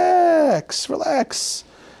 relax.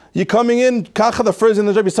 You're coming in, kacha, the first in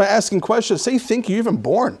the job, you start asking questions. Say you think you're even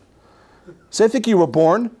born. Say you think you were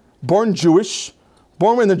born Jewish,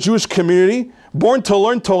 born in the Jewish community, born to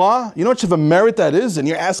learn Torah. You know what of a merit that is? And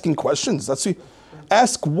you're asking questions.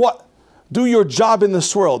 Ask what? Do your job in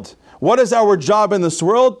this world. What is our job in this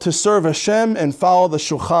world? To serve Hashem and follow the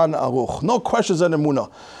Shulchan Aruch. No questions on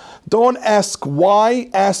Emunah. Don't ask why,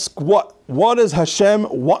 ask what. What does Hashem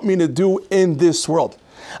want me to do in this world?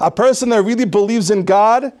 A person that really believes in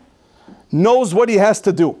God knows what he has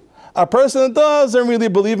to do. A person that doesn't really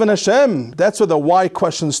believe in Hashem, that's where the why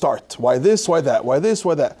questions start. Why this, why that, why this,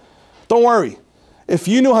 why that. Don't worry. If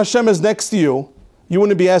you knew Hashem is next to you, you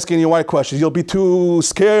wouldn't be asking any why questions. You'll be too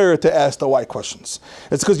scared to ask the why questions.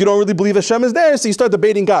 It's because you don't really believe Hashem is there, so you start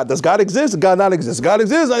debating God. Does God exist? Does God not exist? God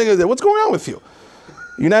exists? Not exist? What's going on with you?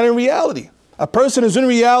 You're not in reality. A person who's in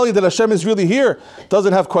reality that Hashem is really here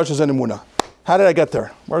doesn't have questions in Emunah. How did I get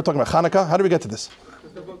there? We're talking about Hanukkah. How did we get to this?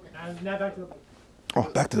 The book. Now back to the book. Oh,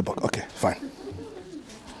 back to the book. Okay, fine.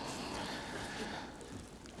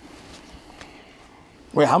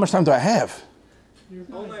 Wait, how much time do I have?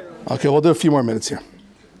 Okay, we'll do a few more minutes here.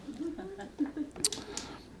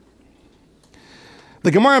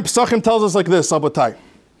 The Gemara in Pesachim tells us like this, Abotai.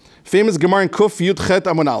 Famous Gemara in Kuf Yud Chet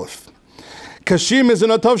Amun Aleph. Kashim is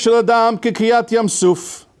in a tov shel adam ke kriyat yam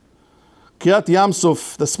suf. Kriyat yam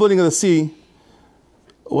suf, the splitting of the sea,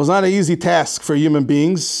 was not an easy task for human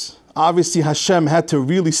beings. Obviously, Hashem had to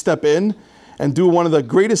really step in and do one of the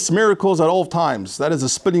greatest miracles at all times. That is the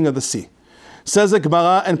splitting of the sea. Says the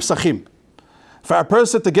Gemara and Pesachim. For a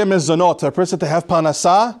person to get mezonot, for a person to have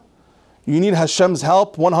parnasah, you need Hashem's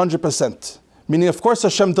help 100%. Meaning, of course,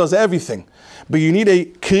 Hashem does everything. But you need a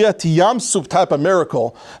kriyat yamsuf type of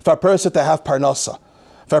miracle for a person to have parnasa.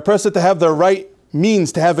 For a person to have the right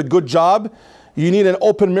means to have a good job, you need an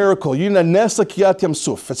open miracle. You need a nesa kriyat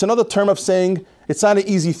yamsuf. It's another term of saying it's not an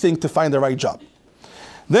easy thing to find the right job.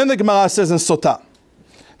 Then the Gemara says in Sotah,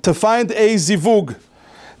 to find a zivug,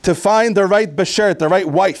 to find the right beshert, the right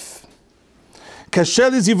wife.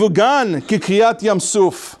 Kasher zivugan ki kriyat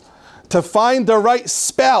yamsuf. To find the right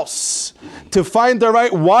spouse, to find the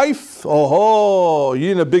right wife, oh,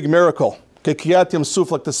 you need a big miracle. Kekiyat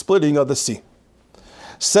Yamsuf, like the splitting of the sea.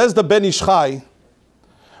 Says the Ben Ish Chai,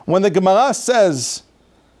 when the Gemara says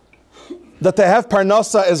that to have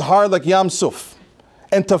parnasa is hard like Yamsuf,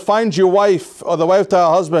 and to find your wife or the wife to her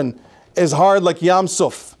husband is hard like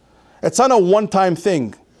Yamsuf, it's not a one-time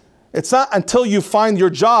thing. It's not until you find your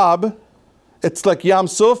job. It's like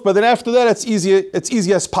Yamsuf, but then after that, it's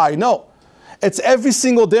easy as pie. No. It's every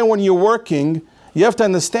single day when you're working, you have to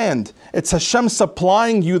understand, it's Hashem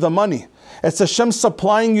supplying you the money. It's Hashem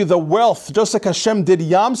supplying you the wealth. Just like Hashem did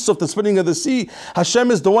Yamsuf, the splitting of the sea,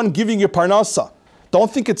 Hashem is the one giving you parnasa.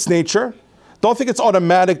 Don't think it's nature. Don't think it's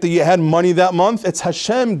automatic that you had money that month. It's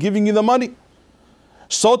Hashem giving you the money.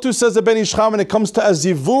 So too says the Ben Ish Chai when it comes to a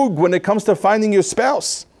zivug, when it comes to finding your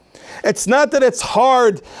spouse. It's not that it's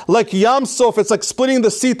hard like Yamsuf, it's like splitting the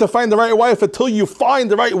sea to find the right wife. Until you find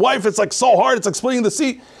the right wife, it's like so hard, it's like splitting the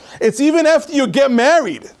sea. It's even after you get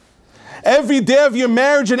married. Every day of your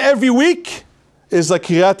marriage and every week is like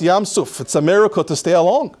Kriyat Yamsuf. It's a miracle to stay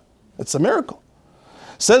along. It's a miracle.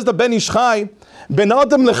 Says the Ben Ish Chai, Ben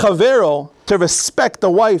Adam lechavero, to respect the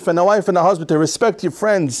wife and the husband, to respect your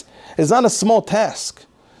friends, is not a small task.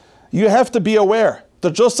 You have to be aware.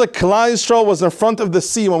 That just like Klal Yisrael was in front of the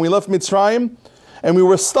sea when we left Mitzrayim, and we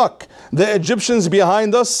were stuck. The Egyptians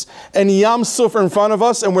behind us, and Yam Suf in front of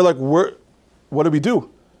us, and we're like, what do we do?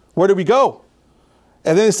 Where do we go?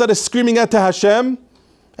 And then they started screaming out to Hashem,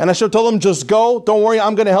 and Hashem told them, just go, don't worry,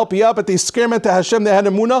 I'm going to help you out. But they scared to Hashem, they had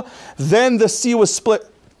emunah. Then the sea was split.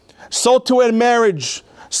 So too in marriage,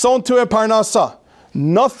 so too in parnasa.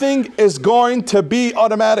 Nothing is going to be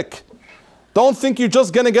automatic. Don't think you're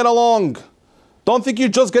just going to get along. Don't think you're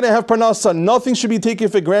just going to have parnasa. Nothing should be taken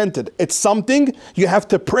for granted. It's something you have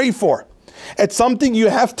to pray for. It's something you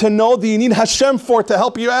have to know that you need Hashem for to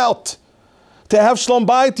help you out. To have shalom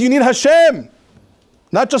bayit, you need Hashem.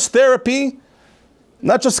 Not just therapy,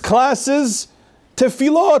 not just classes.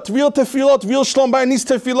 Tefillot, real shalom bayit needs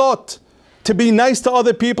tefillot. To be nice to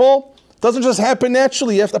other people doesn't just happen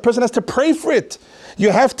naturally. The person has to pray for it. You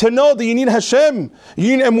have to know that you need Hashem.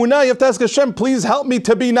 You need emunah. You have to ask Hashem, please help me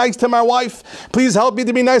to be nice to my wife. Please help me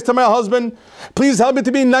to be nice to my husband. Please help me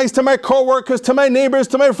to be nice to my co-workers, to my neighbors,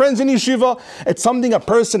 to my friends in yeshiva. It's something a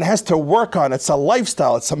person has to work on. It's a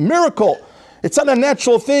lifestyle. It's a miracle. It's not a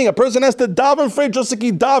natural thing. A person has to daven for it, just like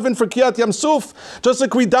he davened for Kriyat Yam Suf, just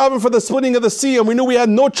like we davened for the splitting of the sea, and we knew we had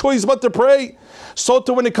no choice but to pray. So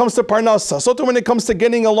too when it comes to parnasa. So too when it comes to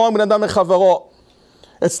getting along with Adam Chavaro.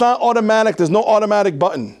 It's not automatic. There's no automatic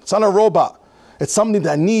button. It's not a robot. It's something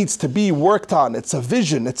that needs to be worked on. It's a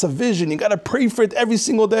vision. It's a vision. You got to pray for it every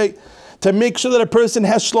single day to make sure that a person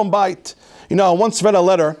has shalom bayit. You know, I once read a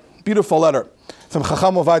letter, beautiful letter, from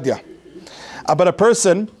Chacham Ovadia, about a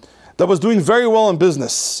person that was doing very well in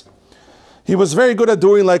business. He was very good at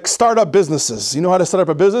doing like startup businesses. You know how to start up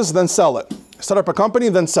a business, then sell it. Start up a company,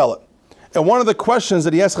 then sell it. And one of the questions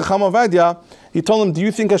that he asked Chacham Ovadia, he told him, do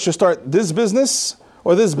you think I should start this business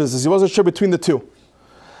or this business? He wasn't sure between the two.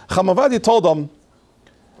 Chacham Ovadia told him,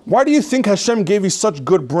 why do you think Hashem gave you such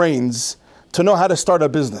good brains to know how to start a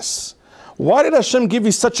business? Why did Hashem give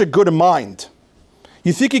you such a good mind?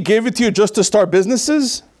 You think He gave it to you just to start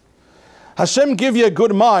businesses? Hashem gave you a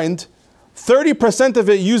good mind. 30% of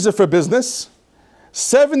it, use it for business.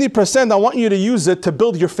 70%, I want you to use it to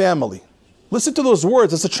build your family. Listen to those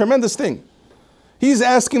words. It's a tremendous thing. He's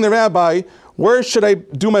asking the rabbi, where should I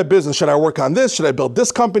do my business? Should I work on this? Should I build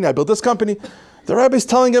this company? I build this company. The rabbi's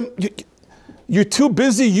telling him, you're too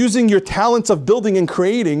busy using your talents of building and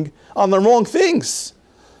creating on the wrong things.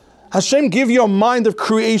 Hashem gave you a mind of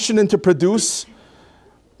creation and to produce,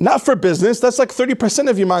 not for business. That's like 30%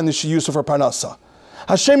 of your mind that you should use for parnasa.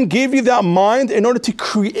 Hashem gave you that mind in order to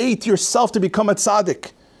create yourself to become a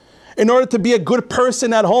tzaddik, in order to be a good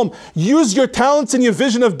person at home. Use your talents and your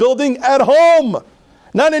vision of building at home.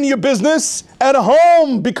 Not in your business, at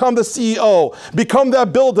home. Become the CEO. Become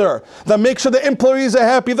that builder that makes sure the employees are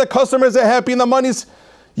happy, the customers are happy, and the money's.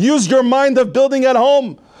 Use your mind of building at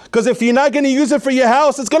home. Because if you're not going to use it for your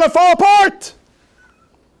house, it's going to fall apart.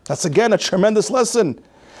 That's again a tremendous lesson.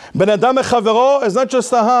 Ben Adam Chavero is not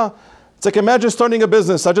just It's like imagine starting a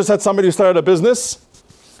business. I just had somebody who started a business.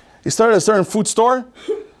 He started a certain food store.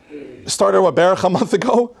 Started Baruch a month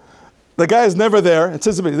ago. The guy is never there. It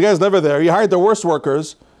says to me, the guy is never there. He hired the worst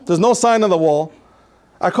workers. There's no sign on the wall.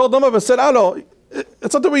 I called them up and said, Alo,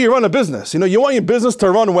 it's not the way you run a business. You know, you want your business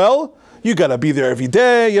to run well, you got to be there every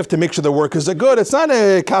day. You have to make sure the workers are good. It's not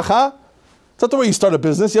a kacha. It's not the way you start a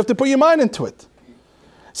business. You have to put your mind into it.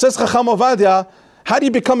 Says Chacham Ovadia, how do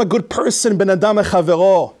you become a good person, ben adam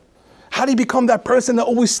chavero? How do you become that person that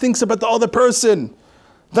always thinks about the other person?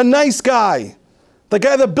 The nice guy. The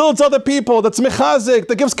guy that builds other people, that's mechazik,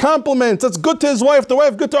 that gives compliments, that's good to his wife, the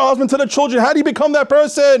wife good to her husband, to the children. How do you become that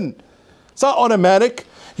person? It's not automatic.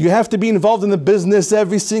 You have to be involved in the business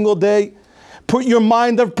every single day. Put your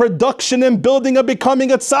mind of production and building of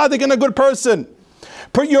becoming a tzaddik and a good person.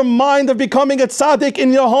 Put your mind of becoming a tzaddik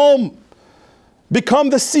in your home. Become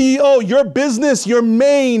the CEO. Your business, your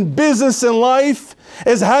main business in life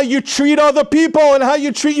is how you treat other people and how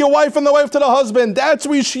you treat your wife and the wife to the husband. That's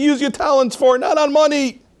what you should use your talents for, not on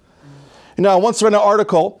money. You know, I once read an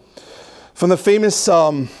article from the famous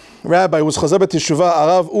rabbi who was Chazaq Teshuvah,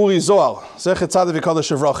 Arav Uri Zohar, Zechet Tzaddik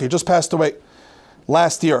V'Kadosh Yivrachi. He just passed away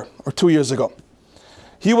last year or 2 years ago.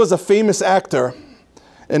 He was a famous actor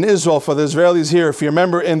in Israel for the Israelis here. If you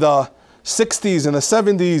remember in the 60s, in the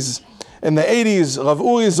 70s, in the 80s, Rav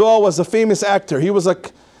Uri Zohar was a famous actor. He was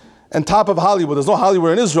like on top of Hollywood. There's no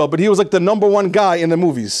Hollywood in Israel, but he was like the #1 guy in the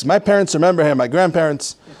movies. My parents remember him, my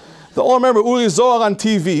grandparents. They all remember Uri Zohar on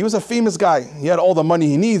TV. He was a famous guy. He had all the money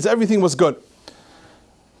he needs. Everything was good.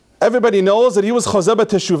 Everybody knows that he was Chazaq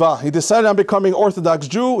Teshuvah. He decided on becoming Orthodox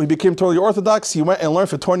Jew. He became totally Orthodox. He went and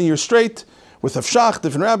learned for 20 years straight with Hafshach,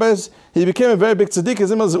 different rabbis. He became a very big tzaddik.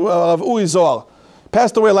 His name was Uri Zohar.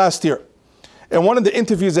 Passed away last year. And one of the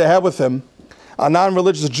interviews I had with him, a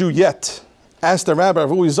non-religious Jew yet, asked the rabbi of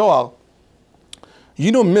Uri Zohar,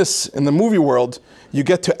 you know, miss, in the movie world, you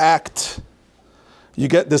get to act. You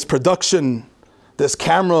get this production, There's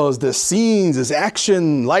cameras, there's scenes, there's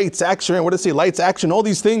action, lights, action, what did it say? Lights, action, all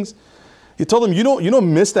these things. He told him, you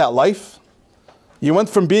don't miss that life. You went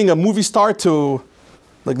from being a movie star to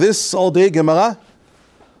like this all day, Gemara.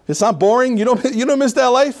 It's not boring. You don't miss that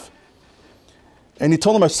life. And he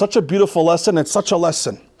told him, it's such a beautiful lesson. It's such a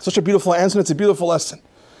lesson. Such a beautiful answer. It's a beautiful lesson.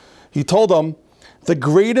 He told him, the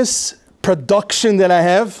greatest production that I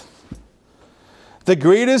have, the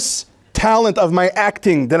greatest talent of my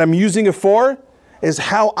acting that I'm using it for, is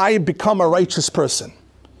how I become a righteous person.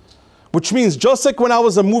 Which means, just like when I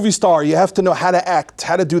was a movie star, you have to know how to act,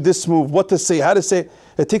 how to do this move, what to say, how to say it.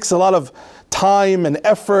 It takes a lot of time and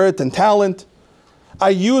effort and talent. I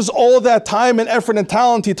use all that time and effort and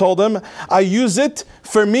talent, he told him. I use it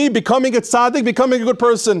for me becoming a tzaddik, becoming a good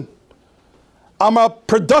person. I'm a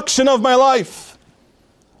production of my life.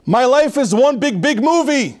 My life is one big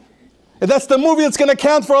movie. And that's the movie that's going to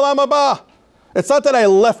count for Olam Haba. It's not that I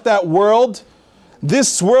left that world.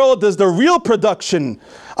 This world is the real production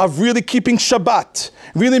of really keeping Shabbat,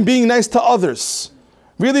 really being nice to others,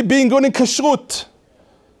 really being good in kashrut.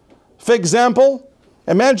 For example,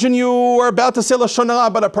 imagine you are about to say Lashon Hara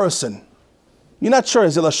about a person. You're not sure,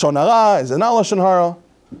 is it Lashon Hara, is it not Lashon Hara?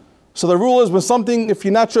 So the rule is, when something, if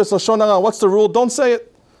you're not sure it's Lashon Hara, what's the rule? Don't say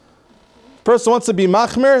it. Person wants to be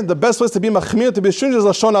machmir, the best place to be machmir, to be stringent, is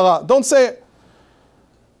Lashon Hara. Don't say it.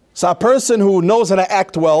 So a person who knows how to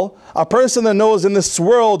act well, a person that knows in this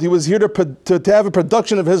world he was here to have a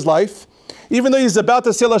production of his life, even though he's about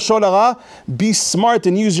to say Lashon Hara, be smart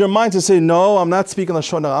and use your mind to say, no, I'm not speaking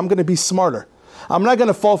Lashon Hara. I'm going to be smarter. I'm not going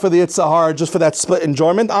to fall for the Yetzer Hara just for that split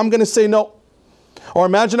enjoyment. I'm going to say no. Or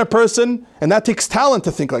imagine a person, and that takes talent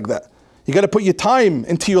to think like that. You got to put your time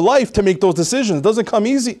into your life to make those decisions. It doesn't come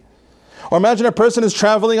easy. Or imagine a person is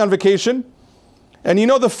traveling on vacation, and you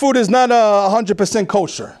know the food is not 100%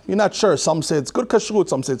 kosher. You're not sure. Some say it's good kashrut,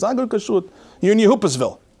 some say it's not good kashrut. You're in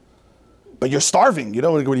Yehupasville. But you're starving. You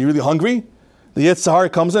know, when you're really hungry, the Yetzer Hara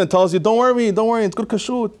comes in and tells you, don't worry, it's good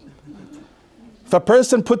kashrut. If a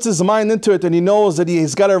person puts his mind into it and he knows that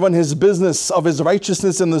he's got to run his business of his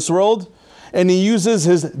righteousness in this world, and he uses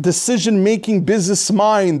his decision-making business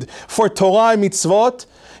mind for Torah and mitzvot,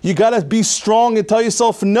 you got to be strong and tell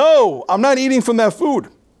yourself, no, I'm not eating from that food.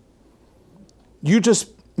 You just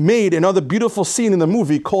made another beautiful scene in the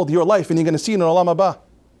movie called your life, and you're going to see it in Olam Haba.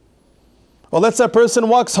 Or let's say a person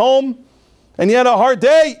walks home and he had a hard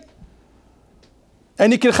day,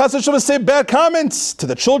 and you can chas v'shalom say bad comments to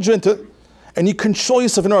the children, and you control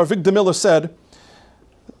yourself. You know, Avigdor Miller said,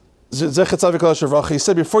 he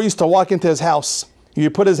said before he used to walk into his house, he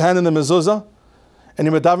would put his hand in the mezuzah, and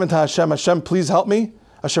he would daven to Hashem, Hashem, please help me.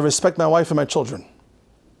 I should respect my wife and my children.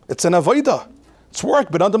 It's an avodah. It's work,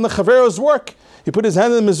 but Adam Nechaver is work. He put his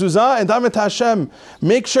hand in the mezuzah and daven to Hashem.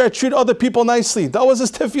 Make sure I treat other people nicely. That was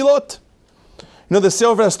his tefillot. You know, they say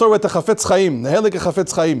over a story with the Chafetz Chaim, the Heilige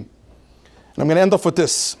Chafetz Chaim. And I'm going to end off with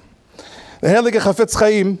this. The Heilige Chafetz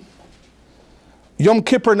Chaim, Yom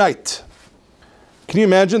Kippur night. Can you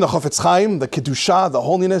imagine the Chafetz Chaim, the Kedusha, the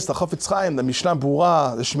holiness, the Chafetz Chaim, the Mishnah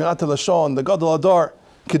Bura, the Shmirat HaLashon, the Gadol Adar,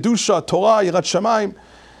 Kedusha, Torah, Yirat Shamayim.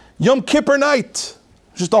 Yom Kippur night,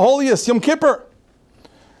 which is the holiest, Yom Kippur.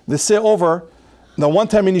 They say over, now one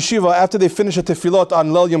time in yeshiva, after they finished a tefillot on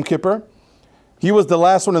Leil Yom Kippur, he was the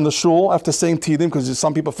last one in the shul after saying Tehillim, because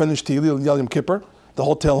some people finish Tehillim Yom Kippur, the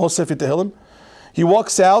whole Sefer Tehillim. He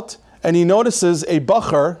walks out and he notices a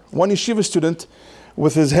bacher, one yeshiva student,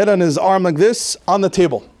 with his head on his arm like this, on the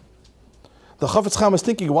table. The Chafetz Chaim was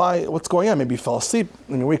thinking, what's going on? Maybe he fell asleep,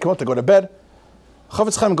 and you wake him up to go to bed.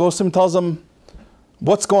 Chafetz Chaim goes to him and tells him,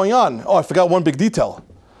 what's going on? Oh, I forgot one big detail.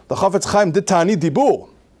 The Chafetz Chaim did Ta'anit Dibur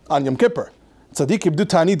on Yom Kippur. Tzaddikim do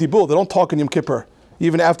Ta'anit Dibur. They don't talk on Yom Kippur.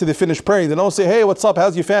 Even after they finish praying, they don't say, hey, what's up?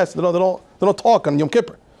 How's your fast? They don't talk on Yom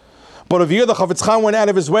Kippur. But over here, the Chafetz Chaim went out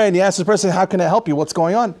of his way and he asked the person, how can I help you? What's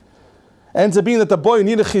going on? Ends up being that the boy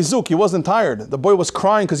needed chizuk. He wasn't tired. The boy was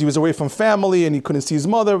crying because he was away from family and he couldn't see his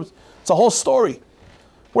mother. It's a whole story.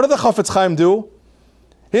 What did the Chafetz Chaim do?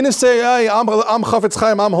 He didn't say, hey, I'm Chafetz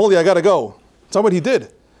Chaim, I'm holy, I gotta go. That's not what he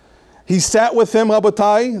did. He sat with him,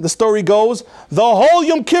 Rabotai, the story goes, the whole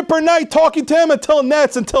Yom Kippur night talking to him until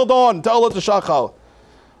nets, until dawn, until Allah Shachal.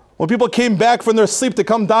 When people came back from their sleep to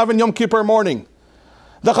come daven Yom Kippur morning,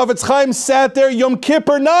 the Chafetz Chaim sat there Yom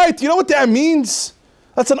Kippur night. You know what that means?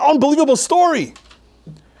 That's an unbelievable story.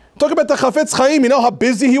 Talk about the Chafetz Chaim, you know how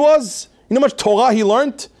busy he was? You know how much Torah he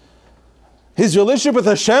learned? His relationship with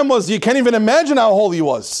Hashem was, you can't even imagine how holy he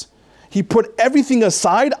was. He put everything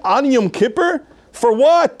aside on Yom Kippur for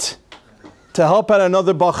what? To help out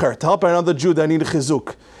another bacher, to help out another Jew that needed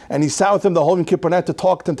chizuk. And he sat with him the whole Yom Kippur night to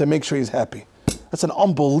talk to him to make sure he's happy. That's an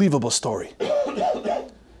unbelievable story.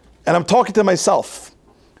 and I'm talking to myself,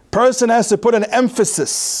 person has to put an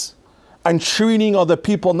emphasis on treating other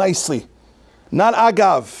people nicely. Not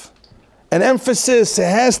agav. An emphasis, it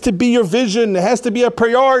has to be your vision, it has to be a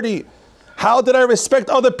priority. How did I respect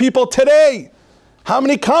other people today? How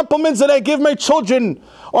many compliments did I give my children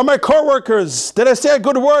or my coworkers? Did I say a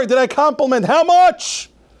good word? Did I compliment? How much?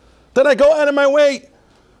 Did I go out of my way?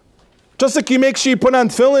 Just like you make sure you put on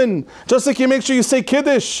tefillin, just like you make sure you say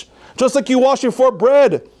kiddush, just like you wash your fork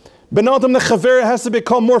bread. Benadam nechaver has to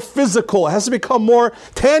become more physical, it has to become more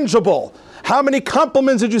tangible. How many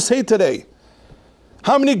compliments did you say today?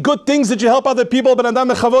 How many good things did you help other people?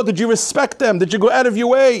 Benadam nechavot, did you respect them? Did you go out of your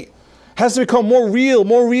way? It has to become more real,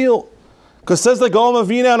 more real. Because says the Gaon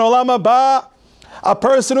Avina and Olam Haba, a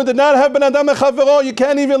person who did not have Benadam nechavero, you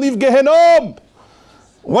can't even leave Gehenom.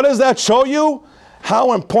 What does that show you?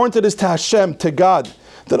 How important it is to Hashem, to God,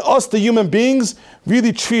 that us, the human beings,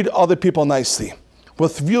 really treat other people nicely.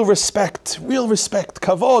 With real respect,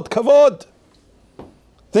 kavod, kavod.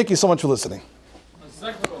 Thank you so much for listening.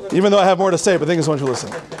 Even though I have more to say, but thank you so much for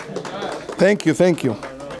listening. Thank you.